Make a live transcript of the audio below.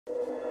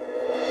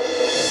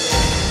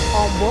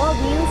on World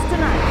News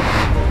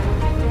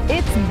Tonight.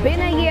 It's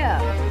been a year.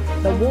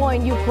 The war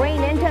in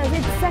Ukraine enters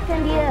its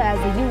second year as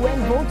the UN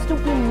votes to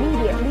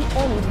immediately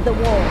end the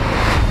war.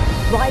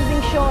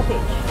 Rising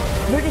shortage.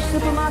 British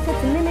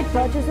supermarkets limit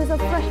purchases of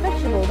fresh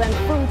vegetables and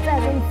fruits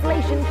as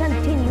inflation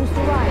continues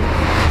to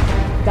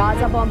rise.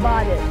 Gaza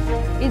bombarded.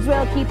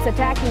 Israel keeps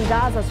attacking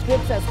Gaza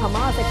strips as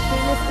Hamas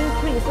extremists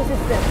increase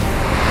resistance.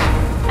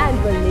 And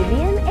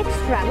Bolivian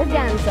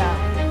extravaganza.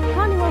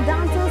 Carnival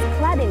dancers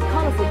clad in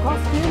colorful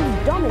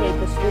costumes dominate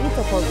the streets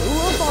of a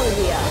rural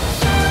Bolivia.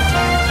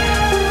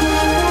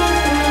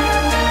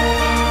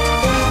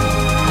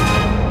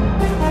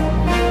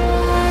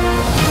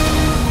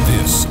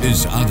 This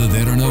is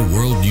Derana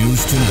World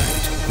News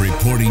Tonight.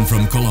 Reporting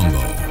from Colombo,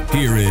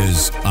 here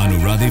is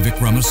Anuradhi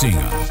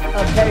Vikramasinghe.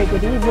 A very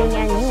good evening,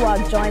 and you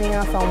are joining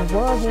us on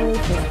World News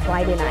this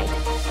Friday night.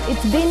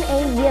 It's been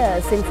a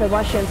year since the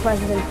Russian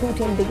President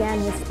Putin began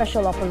his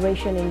special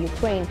operation in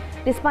Ukraine,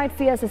 despite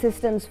fierce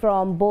assistance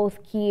from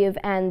both Kiev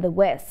and the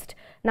West.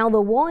 Now,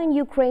 the war in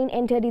Ukraine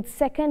entered its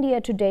second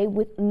year today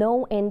with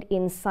no end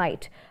in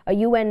sight. A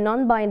UN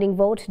non-binding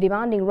vote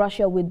demanding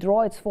Russia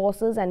withdraw its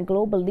forces and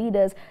global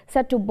leaders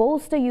set to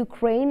bolster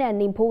Ukraine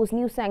and impose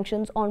new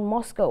sanctions on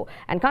Moscow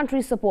and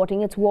countries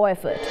supporting its war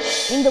effort.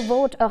 In the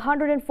vote,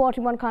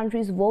 141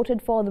 countries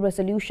voted for the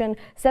resolution,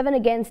 7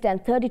 against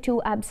and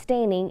 32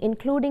 abstaining,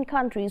 including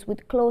countries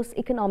with close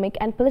economic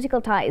and political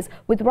ties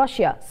with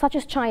Russia, such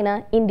as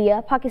China,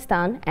 India,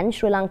 Pakistan and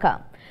Sri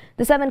Lanka.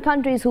 The 7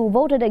 countries who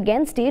voted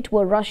against it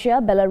were Russia,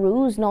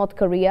 Belarus, North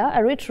Korea,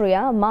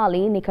 Eritrea,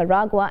 Mali,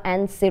 Nicaragua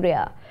and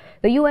Syria.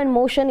 The UN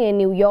motion in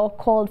New York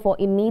called for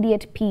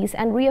immediate peace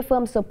and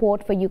reaffirmed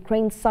support for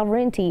Ukraine's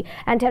sovereignty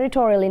and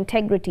territorial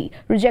integrity,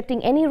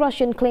 rejecting any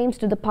Russian claims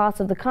to the parts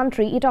of the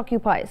country it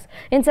occupies.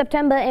 In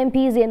September,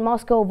 MPs in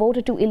Moscow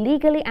voted to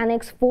illegally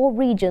annex 4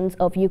 regions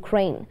of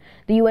Ukraine.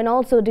 The UN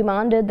also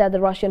demanded that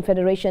the Russian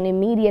Federation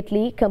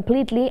immediately,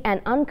 completely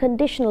and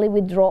unconditionally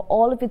withdraw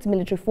all of its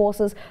military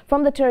forces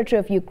from the territory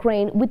of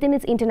Ukraine within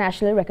its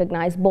internationally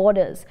recognized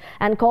borders,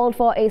 and called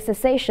for a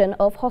cessation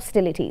of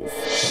hostilities.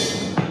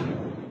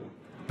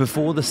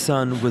 Before the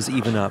sun was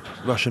even up,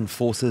 Russian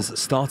forces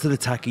started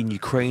attacking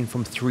Ukraine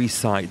from 3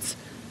 sides.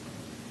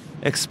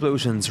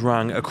 Explosions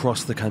rang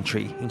across the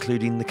country,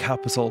 including the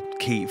capital,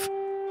 Kyiv.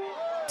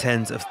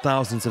 Tens of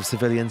thousands of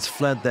civilians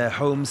fled their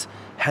homes,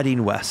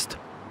 heading west.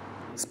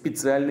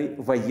 Специальной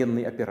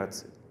военной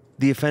операции.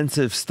 The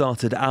offensive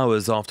started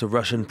hours after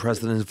Russian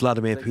President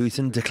Vladimir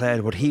Putin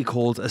declared what he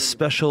called a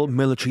special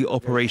military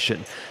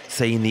operation,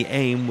 saying the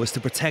aim was to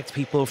protect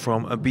people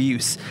from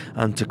abuse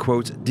and to,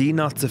 quote,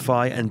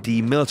 denazify and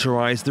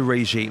demilitarize the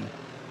regime.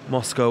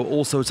 Moscow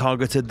also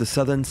targeted the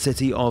southern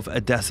city of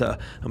Odessa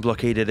and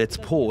blockaded its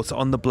port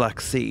on the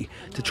Black Sea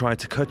to try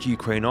to cut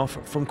Ukraine off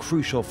from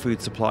crucial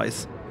food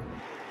supplies.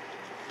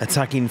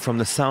 Attacking from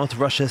the south,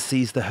 Russia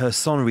seized the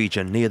Kherson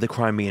region near the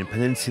Crimean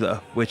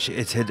Peninsula, which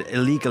it had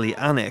illegally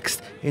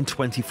annexed in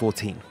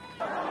 2014.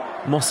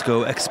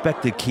 Moscow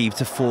expected Kyiv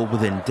to fall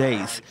within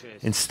days.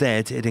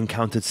 Instead, it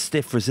encountered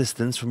stiff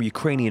resistance from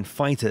Ukrainian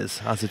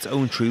fighters as its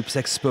own troops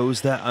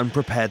exposed their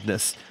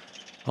unpreparedness.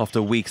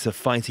 After weeks of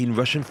fighting,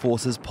 Russian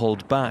forces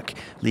pulled back,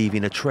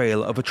 leaving a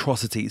trail of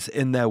atrocities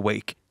in their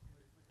wake.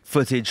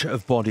 Footage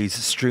of bodies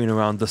strewn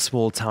around the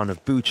small town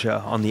of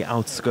Bucha on the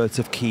outskirts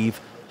of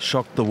Kyiv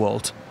shocked the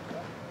world.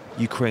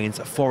 Ukraine's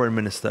foreign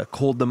minister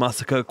called the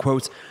massacre,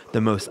 quote,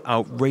 the most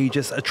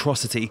outrageous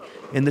atrocity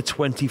in the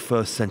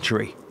 21st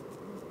century.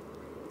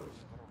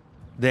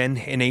 Then,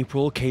 in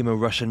April, came a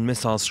Russian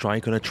missile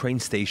strike on a train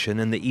station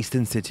in the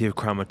eastern city of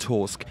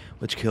Kramatorsk,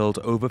 which killed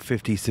over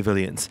 50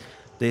 civilians.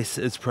 This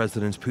as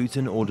President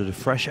Putin ordered a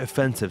fresh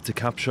offensive to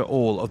capture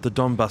all of the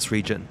Donbas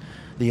region.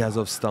 The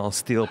Azovstal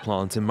steel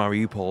plant in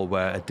Mariupol,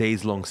 where a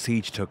days-long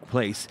siege took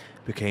place,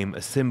 became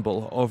a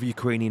symbol of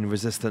Ukrainian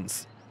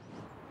resistance.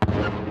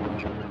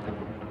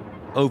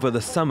 Over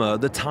the summer,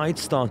 the tide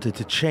started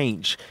to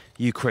change.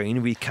 Ukraine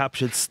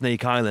recaptured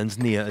Snake Island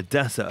near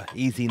Odessa,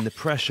 easing the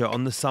pressure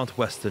on the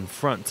southwestern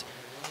front.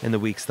 In the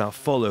weeks that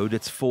followed,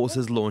 its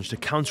forces launched a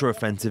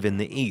counteroffensive in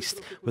the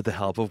east with the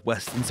help of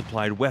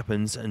Western-supplied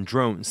weapons and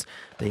drones.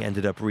 They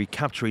ended up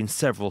recapturing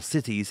several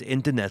cities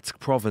in Donetsk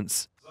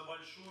province.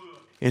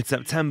 In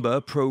September,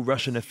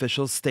 pro-Russian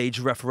officials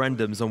staged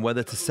referendums on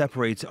whether to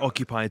separate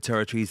occupied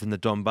territories in the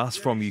Donbas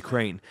from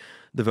Ukraine.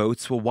 The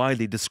votes were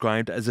widely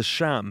described as a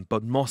sham,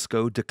 but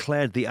Moscow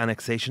declared the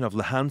annexation of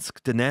Luhansk,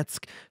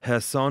 Donetsk,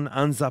 Kherson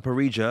and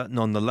Zaporizhia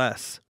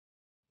nonetheless.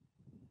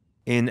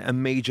 In a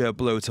major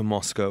blow to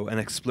Moscow, an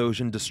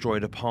explosion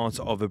destroyed a part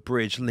of a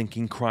bridge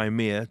linking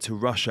Crimea to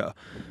Russia.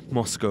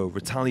 Moscow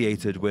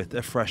retaliated with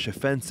a fresh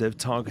offensive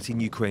targeting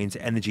Ukraine's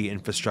energy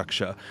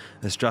infrastructure,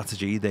 a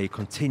strategy they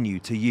continue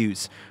to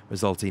use,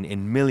 resulting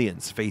in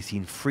millions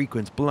facing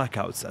frequent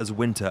blackouts as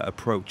winter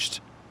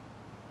approached.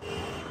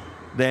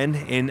 Then,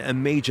 in a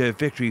major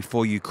victory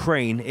for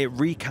Ukraine, it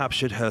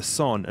recaptured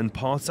Kherson and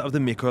parts of the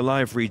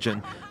Mykolaiv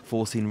region,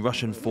 forcing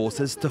Russian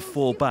forces to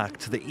fall back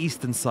to the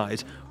eastern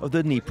side of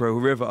the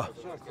Dnipro River.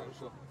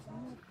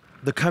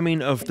 The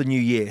coming of the new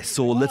year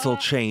saw little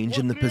change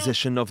in the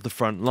position of the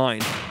front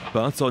line.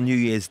 But on New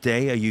Year's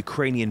Day, a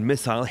Ukrainian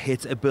missile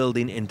hit a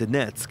building in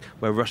Donetsk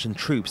where Russian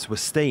troops were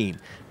staying,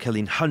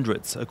 killing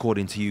hundreds,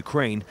 according to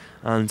Ukraine,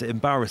 and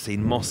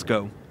embarrassing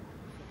Moscow.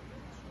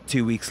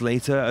 2 weeks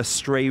later, a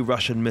stray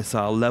Russian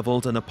missile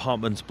leveled an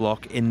apartment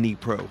block in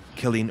Dnipro,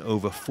 killing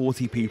over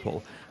 40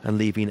 people and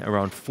leaving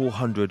around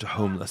 400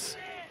 homeless.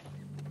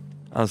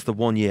 As the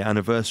one-year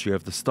anniversary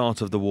of the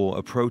start of the war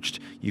approached,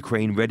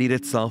 Ukraine readied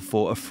itself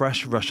for a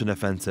fresh Russian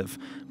offensive.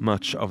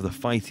 Much of the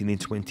fighting in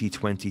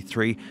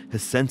 2023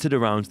 has centered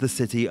around the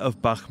city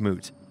of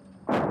Bakhmut.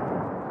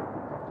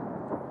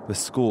 With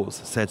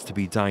scores said to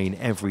be dying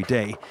every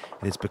day,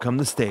 it has become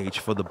the stage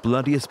for the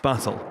bloodiest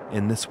battle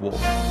in this war.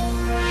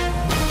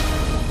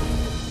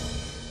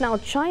 Now,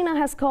 China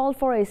has called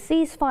for a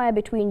ceasefire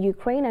between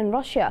Ukraine and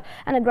Russia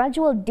and a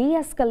gradual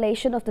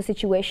de-escalation of the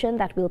situation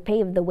that will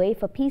pave the way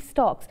for peace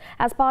talks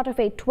as part of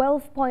a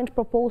 12-point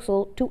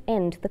proposal to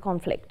end the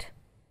conflict.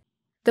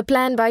 The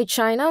plan by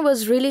China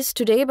was released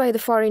today by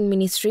the Foreign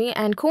Ministry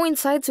and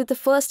coincides with the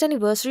first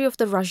anniversary of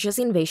Russia's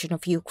invasion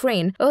of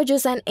Ukraine,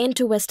 urges an end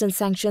to Western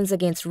sanctions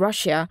against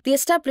Russia, the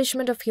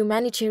establishment of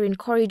humanitarian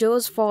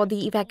corridors for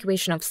the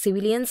evacuation of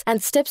civilians,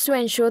 and steps to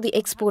ensure the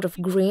export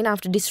of grain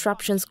after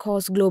disruptions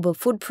caused global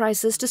food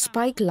prices to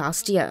spike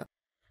last year.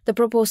 The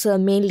proposal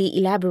mainly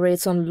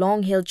elaborates on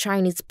long-held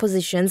Chinese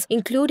positions,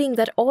 including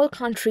that all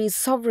countries'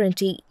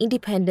 sovereignty,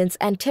 independence,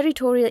 and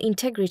territorial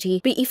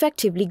integrity be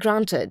effectively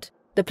granted.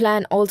 The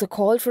plan also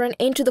called for an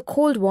end to the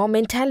Cold War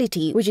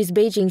mentality, which is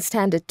Beijing's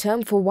standard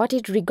term for what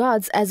it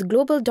regards as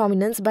global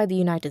dominance by the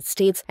United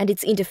States and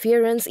its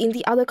interference in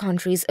the other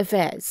countries'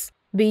 affairs.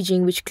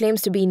 Beijing, which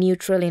claims to be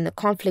neutral in the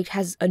conflict,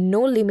 has a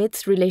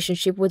no-limits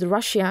relationship with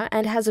Russia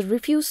and has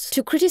refused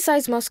to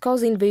criticize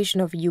Moscow's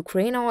invasion of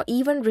Ukraine or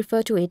even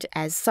refer to it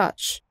as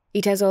such.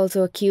 It has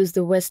also accused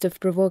the West of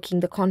provoking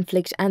the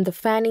conflict and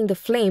fanning the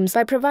flames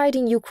by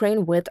providing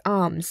Ukraine with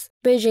arms.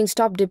 Beijing's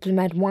top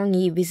diplomat Wang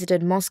Yi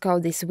visited Moscow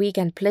this week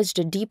and pledged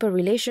a deeper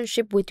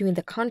relationship between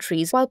the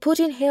countries, while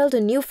Putin hailed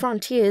new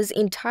frontiers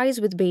in ties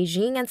with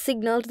Beijing and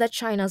signaled that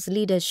China's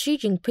leader Xi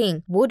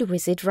Jinping would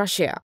visit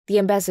Russia. The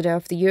ambassador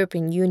of the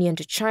European Union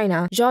to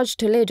China, George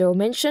Toledo,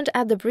 mentioned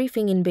at the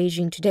briefing in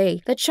Beijing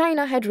today that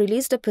China had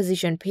released a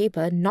position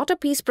paper, not a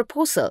peace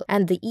proposal,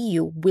 and the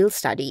EU will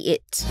study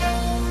it.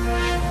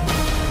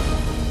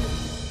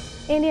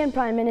 Indian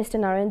Prime Minister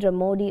Narendra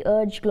Modi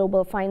urged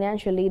global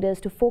financial leaders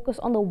to focus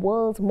on the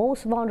world's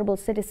most vulnerable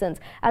citizens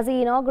as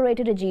he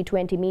inaugurated a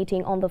G20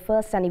 meeting on the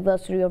first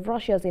anniversary of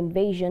Russia's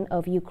invasion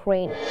of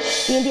Ukraine.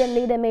 The Indian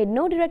leader made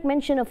no direct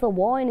mention of the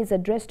war in his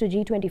address to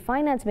G20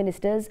 finance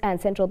ministers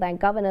and central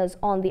bank governors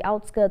on the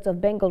outskirts of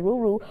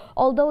Bengaluru,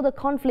 although the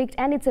conflict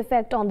and its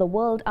effect on the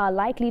world are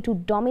likely to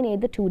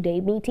dominate the two-day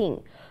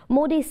meeting.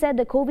 Modi said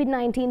the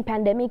COVID-19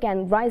 pandemic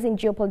and rising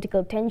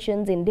geopolitical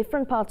tensions in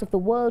different parts of the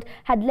world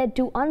had led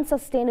to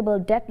unsustainable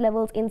debt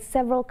levels in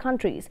several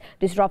countries,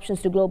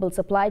 disruptions to global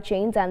supply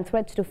chains, and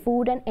threats to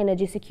food and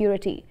energy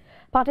security.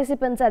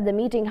 Participants at the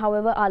meeting,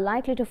 however, are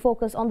likely to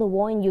focus on the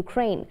war in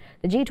Ukraine.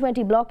 The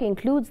G20 bloc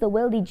includes the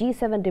wealthy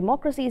G7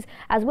 democracies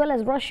as well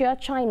as Russia,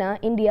 China,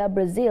 India,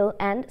 Brazil,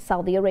 and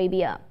Saudi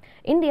Arabia.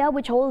 India,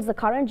 which holds the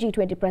current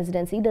G20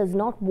 presidency, does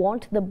not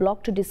want the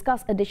bloc to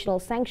discuss additional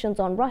sanctions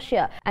on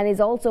Russia and is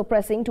also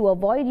pressing to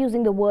avoid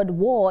using the word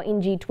war in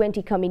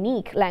G20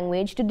 communique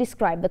language to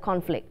describe the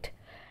conflict.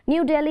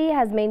 New Delhi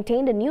has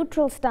maintained a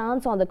neutral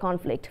stance on the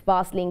conflict,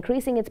 vastly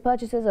increasing its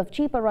purchases of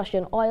cheaper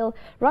Russian oil.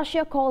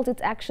 Russia calls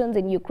its actions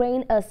in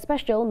Ukraine a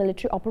special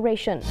military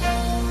operation.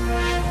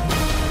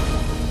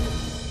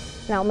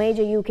 Now,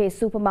 major UK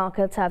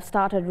supermarkets have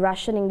started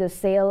rationing the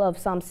sale of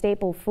some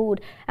staple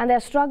food, and they're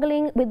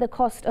struggling with the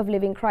cost of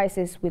living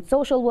crisis, with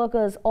social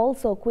workers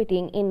also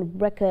quitting in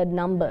record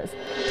numbers.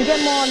 To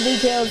get more on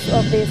details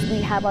of this,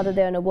 we have other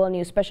Derana World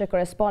News special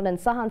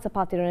correspondent Sahan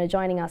Sapatirana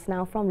joining us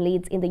now from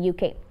Leeds in the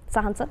UK.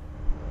 Sahan, sir?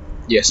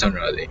 Yes,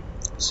 Anuradhi.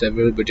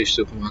 Several British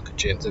supermarket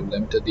chains have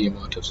limited the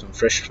amount of some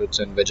fresh fruits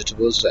and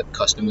vegetables that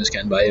customers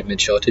can buy amid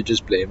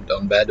shortages blamed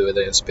on bad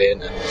weather in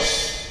Spain and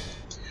North.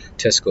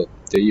 Tesco,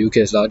 the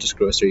UK's largest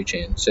grocery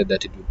chain, said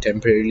that it would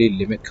temporarily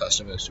limit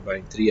customers to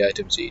buying 3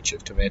 items each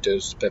of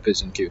tomatoes,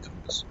 peppers and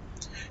cucumbers.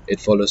 It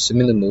follows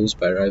similar moves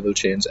by rival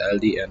chains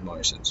Aldi and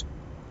Morrison's.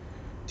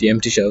 The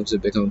empty shelves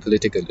have become a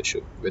political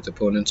issue, with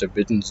opponents of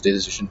Britain's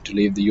decision to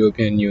leave the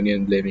European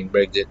Union blaming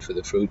Brexit for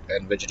the fruit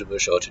and vegetable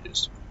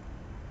shortages.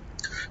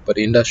 But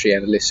industry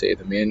analysts say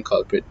the main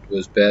culprit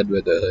was bad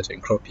weather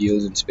hurting crop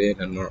yields in Spain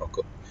and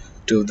Morocco,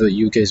 two of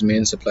the UK's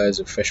main suppliers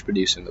of fresh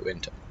produce in the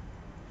winter.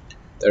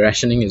 The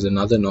rationing is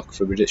another knock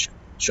for British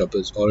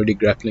shoppers already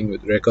grappling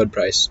with record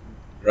price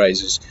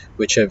rises,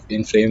 which have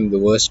inflamed the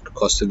worst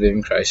cost of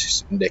living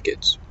crisis in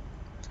decades.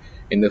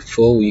 In the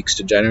 4 weeks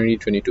to January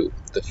 22,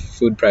 the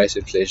food price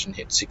inflation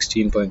hit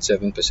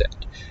 16.7%.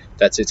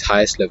 That's its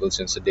highest level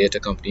since the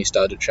data company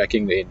started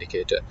tracking the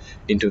indicator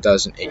in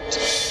 2008.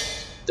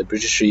 The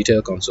British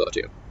Retail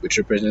Consortium, which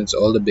represents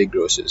all the big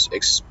grocers,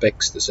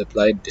 expects the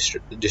supply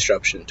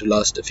disruption to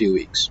last a few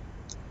weeks.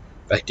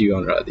 Back to you,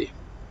 Anuradhi.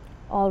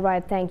 All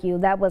right, thank you.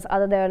 That was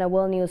Other Derana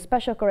World News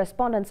special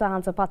correspondent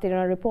Sahan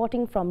Sapatirana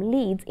reporting from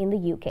Leeds in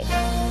the UK.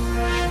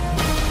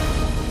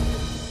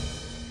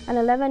 An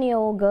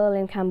 11-year-old girl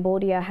in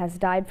Cambodia has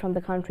died from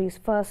the country's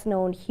first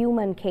known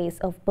human case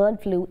of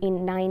bird flu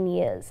in 9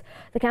 years.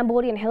 The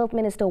Cambodian health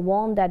minister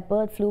warned that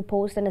bird flu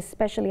posed an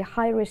especially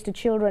high risk to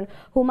children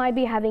who might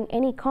be having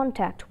any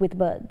contact with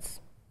birds.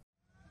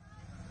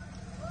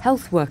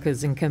 Health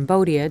workers in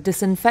Cambodia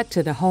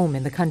disinfected a home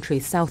in the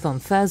country's south on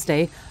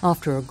Thursday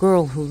after a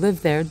girl who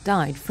lived there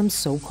died from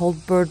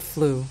so-called bird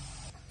flu.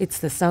 It's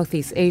the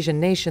Southeast Asian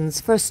nation's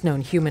first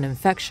known human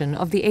infection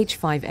of the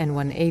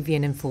H5N1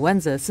 avian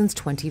influenza since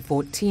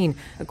 2014,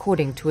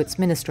 according to its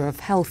Minister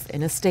of Health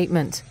in a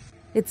statement.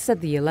 It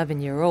said the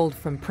 11-year-old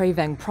from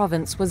Pravang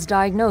province was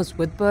diagnosed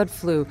with bird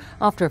flu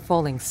after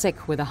falling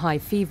sick with a high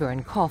fever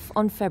and cough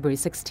on February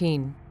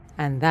 16,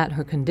 and that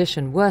her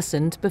condition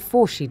worsened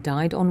before she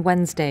died on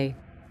Wednesday.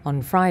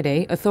 On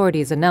Friday,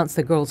 authorities announced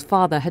the girl's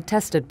father had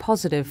tested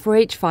positive for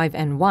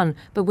H5N1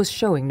 but was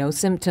showing no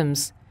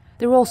symptoms.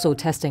 They're also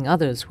testing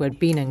others who had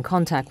been in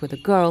contact with the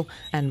girl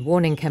and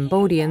warning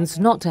Cambodians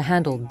not to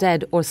handle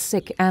dead or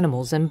sick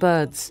animals and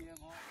birds.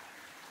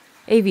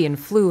 Avian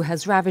flu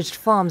has ravaged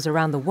farms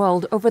around the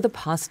world over the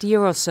past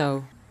year or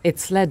so.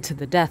 It's led to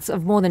the deaths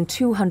of more than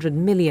 200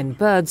 million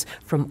birds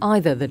from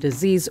either the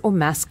disease or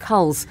mass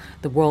culls,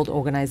 the World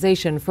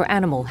Organization for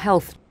Animal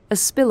Health. A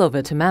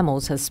spillover to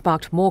mammals has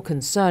sparked more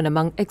concern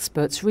among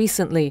experts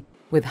recently,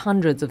 with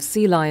hundreds of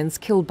sea lions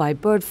killed by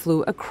bird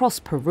flu across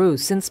Peru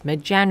since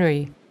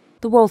mid-January.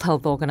 The World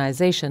Health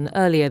Organization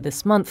earlier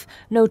this month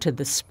noted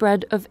the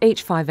spread of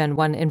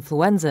H5N1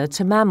 influenza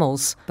to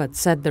mammals, but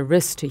said the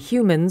risk to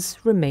humans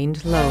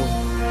remained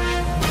low.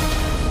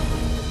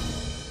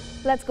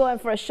 Let's go in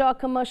for a short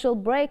commercial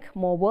break.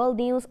 More world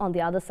news on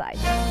the other side.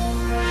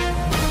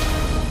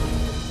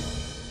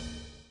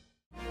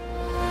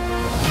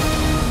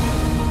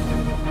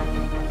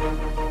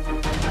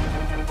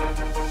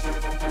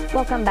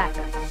 Welcome back.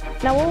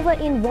 Now over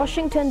in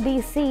Washington,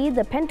 D.C.,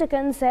 the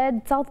Pentagon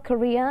said South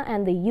Korea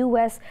and the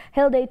U.S.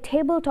 held a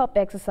tabletop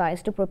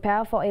exercise to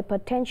prepare for a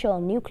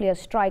potential nuclear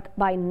strike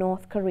by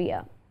North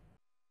Korea.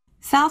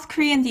 South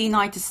Korea and the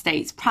United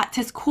States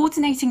practiced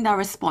coordinating their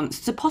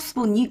response to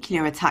possible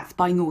nuclear attacks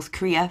by North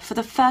Korea for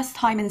the first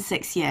time in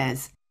 6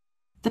 years.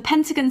 The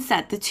Pentagon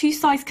said the two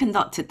sides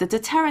conducted the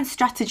Deterrence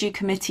Strategy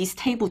Committee's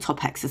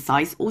tabletop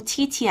exercise, or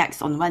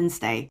TTX, on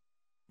Wednesday.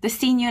 The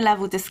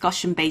senior-level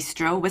discussion-based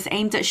drill was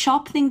aimed at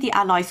sharpening the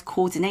allies'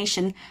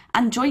 coordination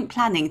and joint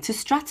planning to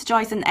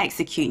strategize and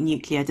execute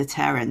nuclear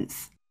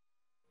deterrence.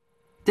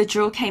 The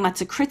drill came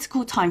at a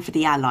critical time for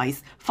the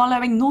allies,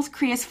 following North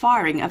Korea's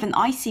firing of an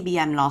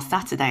ICBM last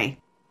Saturday.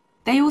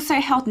 They also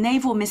held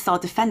naval missile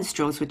defense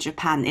drills with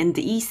Japan in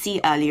the EC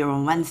earlier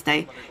on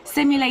Wednesday,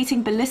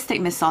 simulating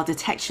ballistic missile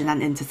detection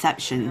and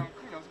interception.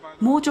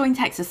 More joint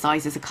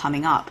exercises are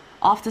coming up,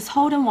 after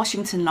Seoul and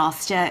Washington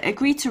last year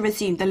agreed to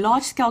resume the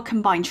large-scale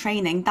combined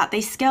training that they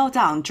scaled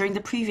down during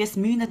the previous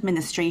Moon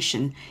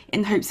administration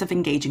in hopes of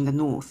engaging the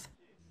North.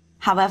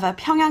 However,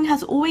 Pyongyang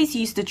has always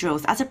used the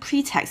drills as a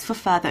pretext for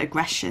further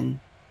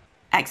aggression.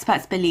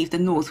 Experts believe the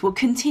North will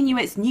continue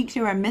its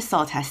nuclear and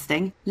missile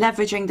testing,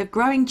 leveraging the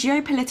growing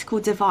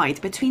geopolitical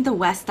divide between the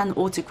West and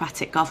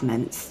autocratic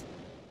governments.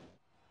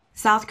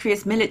 South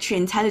Korea's military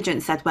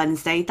intelligence said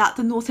Wednesday that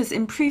the North has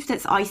improved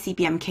its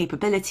ICBM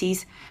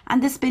capabilities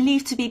and is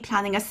believed to be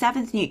planning a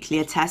 7th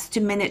nuclear test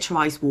to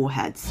miniaturize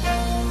warheads.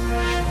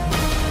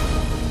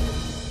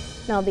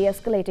 Now, the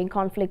escalating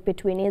conflict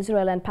between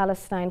Israel and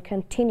Palestine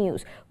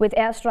continues, with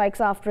airstrikes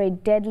after a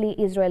deadly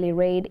Israeli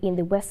raid in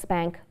the West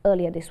Bank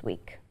earlier this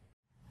week.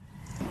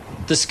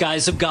 The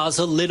skies of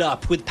Gaza lit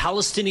up with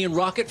Palestinian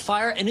rocket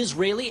fire and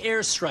Israeli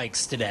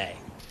airstrikes today.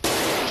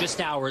 Just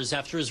hours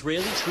after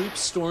Israeli troops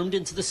stormed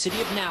into the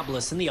city of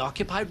Nablus in the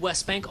occupied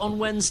West Bank on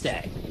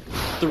Wednesday.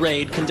 The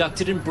raid,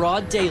 conducted in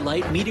broad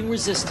daylight, meeting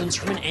resistance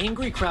from an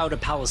angry crowd of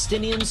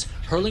Palestinians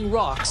hurling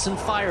rocks and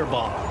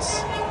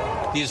firebombs.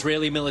 The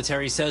Israeli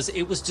military says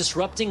it was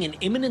disrupting an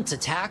imminent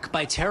attack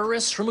by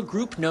terrorists from a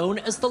group known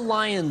as the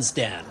Lion's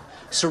Den,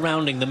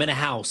 surrounding them in a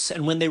house,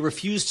 and when they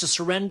refused to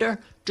surrender,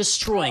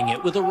 destroying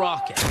it with a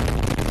rocket.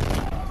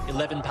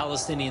 11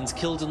 Palestinians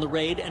killed in the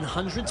raid and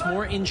hundreds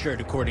more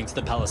injured, according to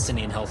the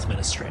Palestinian Health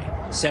Ministry.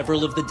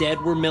 Several of the dead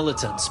were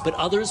militants, but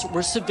others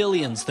were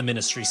civilians, the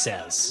ministry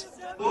says.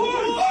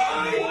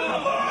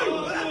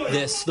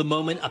 This, the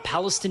moment a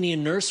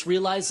Palestinian nurse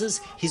realizes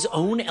his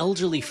own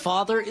elderly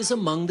father is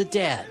among the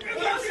dead.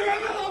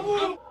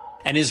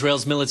 And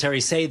Israel's military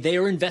say they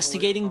are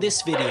investigating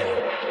this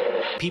video.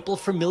 People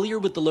familiar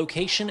with the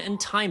location and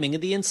timing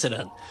of the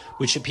incident,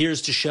 which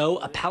appears to show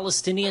a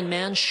Palestinian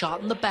man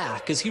shot in the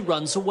back as he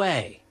runs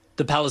away.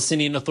 The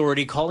Palestinian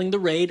Authority calling the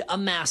raid a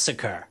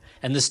massacre,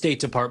 and the State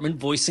Department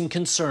voicing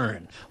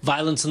concern.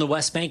 Violence in the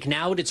West Bank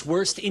now at its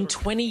worst in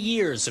 20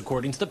 years,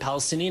 according to the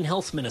Palestinian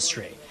Health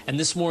Ministry. And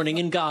this morning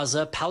in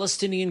Gaza,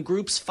 Palestinian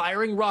groups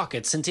firing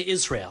rockets into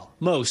Israel.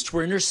 Most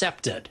were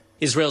intercepted.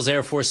 Israel's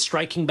Air Force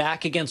striking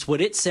back against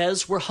what it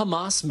says were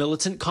Hamas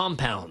militant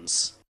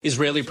compounds.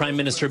 Israeli Prime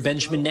Minister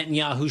Benjamin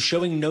Netanyahu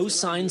showing no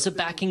signs of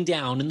backing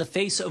down in the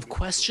face of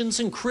questions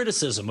and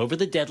criticism over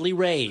the deadly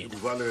raid.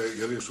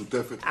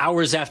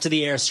 Hours after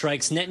the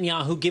airstrikes,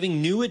 Netanyahu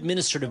giving new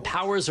administrative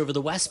powers over the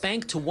West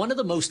Bank to one of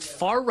the most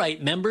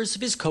far-right members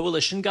of his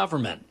coalition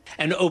government,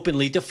 and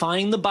openly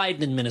defying the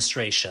Biden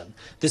administration,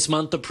 this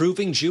month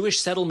approving Jewish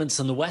settlements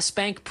in the West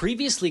Bank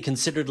previously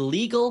considered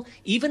illegal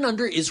even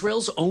under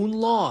Israel's own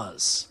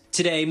laws.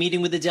 Today,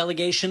 meeting with a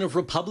delegation of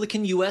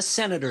Republican U.S.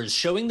 senators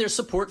showing their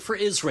support for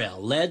Israel,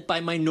 led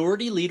by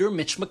Minority Leader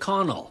Mitch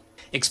McConnell.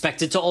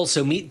 Expected to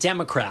also meet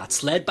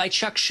Democrats, led by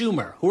Chuck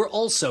Schumer, who are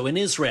also in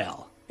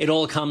Israel. It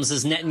all comes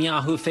as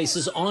Netanyahu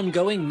faces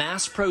ongoing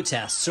mass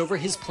protests over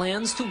his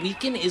plans to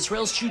weaken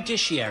Israel's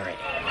judiciary.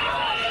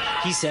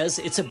 He says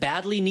it's a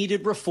badly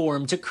needed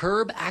reform to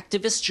curb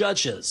activist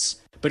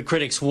judges. But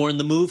critics warn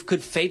the move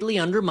could fatally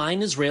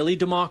undermine Israeli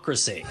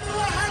democracy.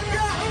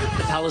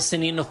 The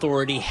Palestinian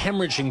Authority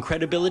hemorrhaging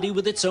credibility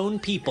with its own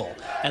people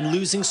and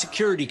losing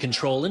security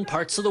control in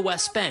parts of the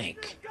West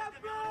Bank.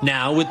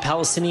 Now, with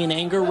Palestinian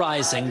anger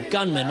rising,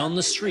 gunmen on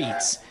the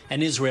streets,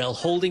 and Israel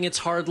holding its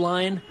hard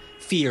line,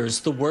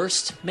 fears the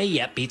worst may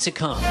yet be to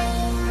come.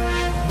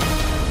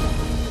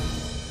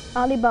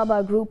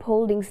 Alibaba Group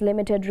Holdings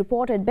Limited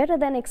reported better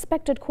than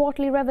expected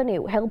quarterly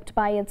revenue, helped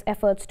by its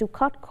efforts to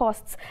cut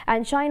costs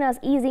and China's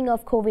easing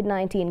of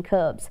COVID-19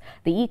 curbs.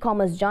 The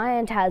e-commerce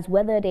giant has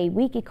weathered a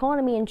weak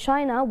economy in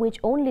China, which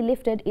only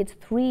lifted its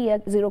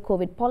 3-year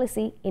zero-COVID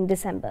policy in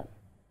December.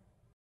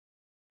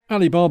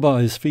 Alibaba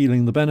is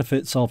feeling the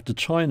benefits after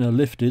China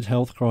lifted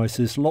health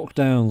crisis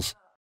lockdowns.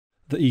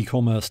 The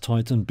e-commerce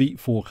titan beat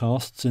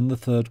forecasts in the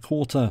third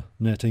quarter.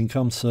 Net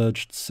income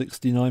surged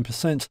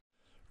 69%.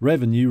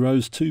 Revenue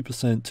rose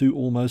 2% to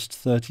almost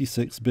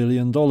 $36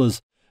 billion,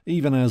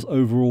 even as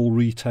overall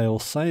retail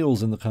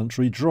sales in the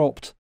country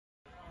dropped.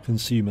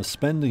 Consumer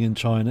spending in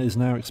China is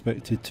now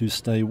expected to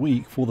stay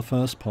weak for the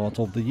first part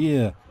of the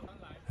year.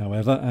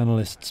 However,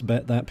 analysts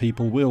bet that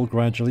people will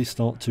gradually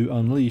start to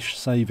unleash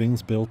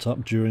savings built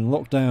up during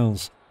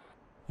lockdowns.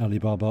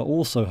 Alibaba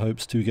also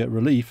hopes to get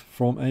relief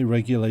from a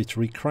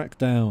regulatory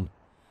crackdown.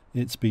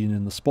 It's been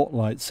in the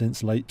spotlight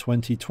since late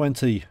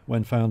 2020,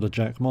 when founder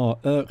Jack Ma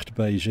irked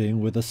Beijing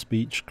with a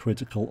speech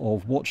critical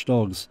of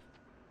watchdogs.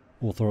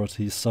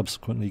 Authorities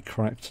subsequently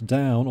cracked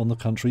down on the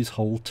country's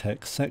whole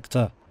tech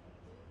sector.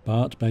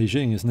 But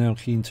Beijing is now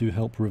keen to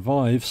help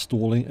revive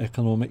stalling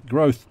economic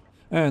growth,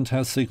 and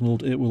has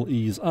signalled it will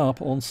ease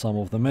up on some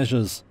of the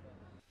measures.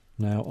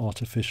 Now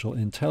artificial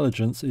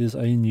intelligence is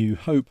a new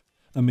hope,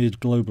 amid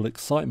global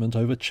excitement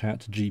over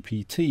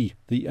ChatGPT,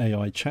 the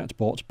AI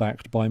chatbot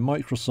backed by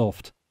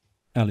Microsoft.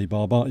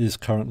 Alibaba is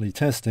currently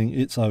testing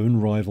its own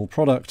rival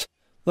product,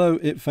 though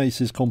it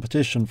faces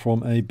competition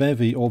from a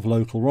bevy of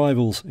local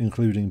rivals,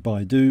 including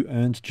Baidu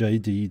and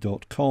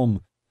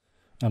JD.com.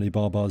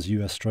 Alibaba's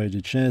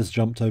US-traded shares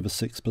jumped over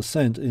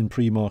 6% in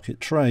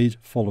pre-market trade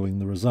following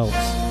the results.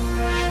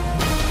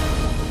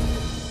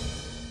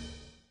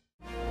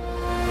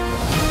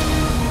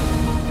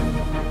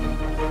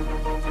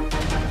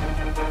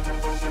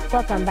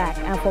 Welcome back,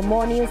 and for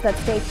more news,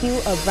 let's take you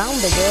around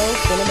the world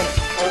in a minute.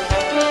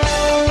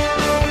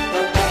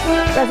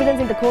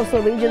 Residents in the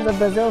coastal regions of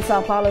Brazil's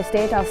Sao Paulo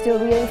state are still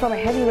reeling from a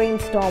heavy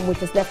rainstorm which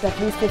has left at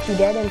least 50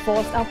 dead and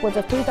forced upwards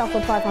of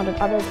 3,500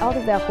 others out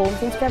of their homes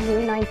since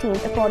February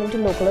 19th, according to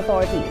local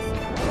authorities.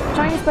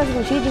 Chinese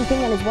President Xi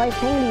Jinping and his wife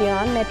Peng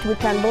Liyuan met with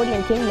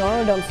Cambodian King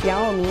Norodom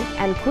Sihamoni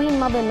and Queen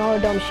Mother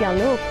Norodom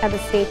Sihanouk at the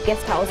state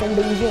guest house in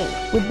Beijing,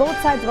 with both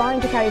sides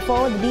vowing to carry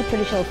forward the deep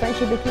traditional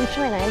friendship between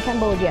China and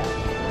Cambodia.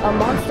 A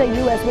monster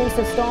U.S.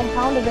 winter storm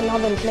pounded the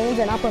northern plains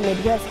and upper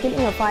Midwest, killing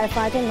a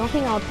firefighter,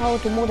 knocking out power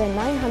to more than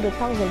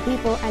 900,000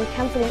 people and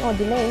cancelling or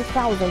delaying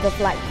thousands of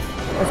flights.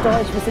 A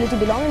storage facility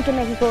belonging to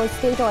Mexico's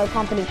state oil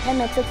company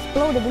Pemex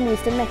exploded in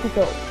eastern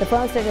Mexico. The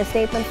firm said in a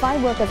statement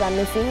 5 workers are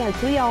missing and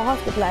 3 are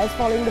hospitalized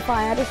following the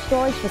fire at a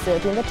storage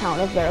facility in the town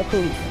of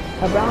Veracruz.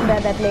 A brown bear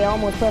that lay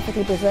almost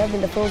perfectly preserved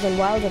in the frozen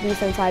wilds of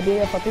eastern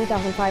Siberia for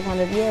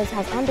 3,500 years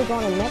has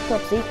undergone a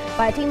necropsy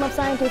by a team of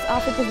scientists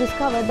after it was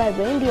discovered by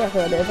reindeer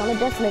herders on a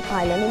desolate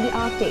island in the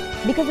Arctic.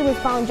 Because it was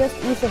found just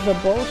east of the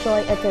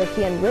Bolshoi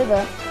Etherkian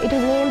River, it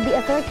was named the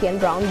Etherkian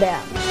brown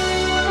bear.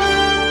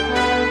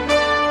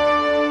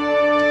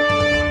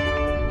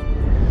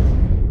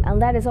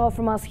 And that is all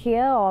from us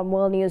here on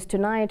World News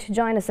Tonight.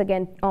 Join us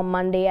again on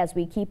Monday as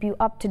we keep you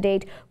up to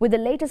date with the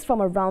latest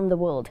from around the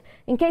world.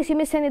 In case you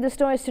missed any of the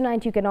stories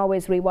tonight, you can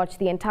always rewatch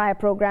the entire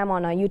program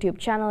on our YouTube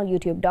channel,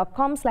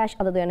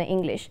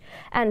 youtube.com/OtherDerana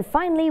And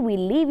finally, we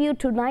leave you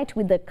tonight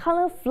with the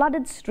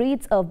color-flooded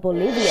streets of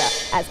Bolivia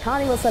as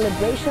carnival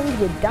celebrations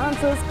with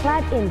dancers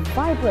clad in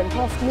vibrant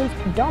costumes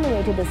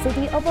dominated the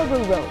city of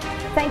Oruro.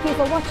 Thank you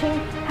for watching.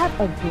 Have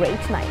a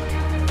great night.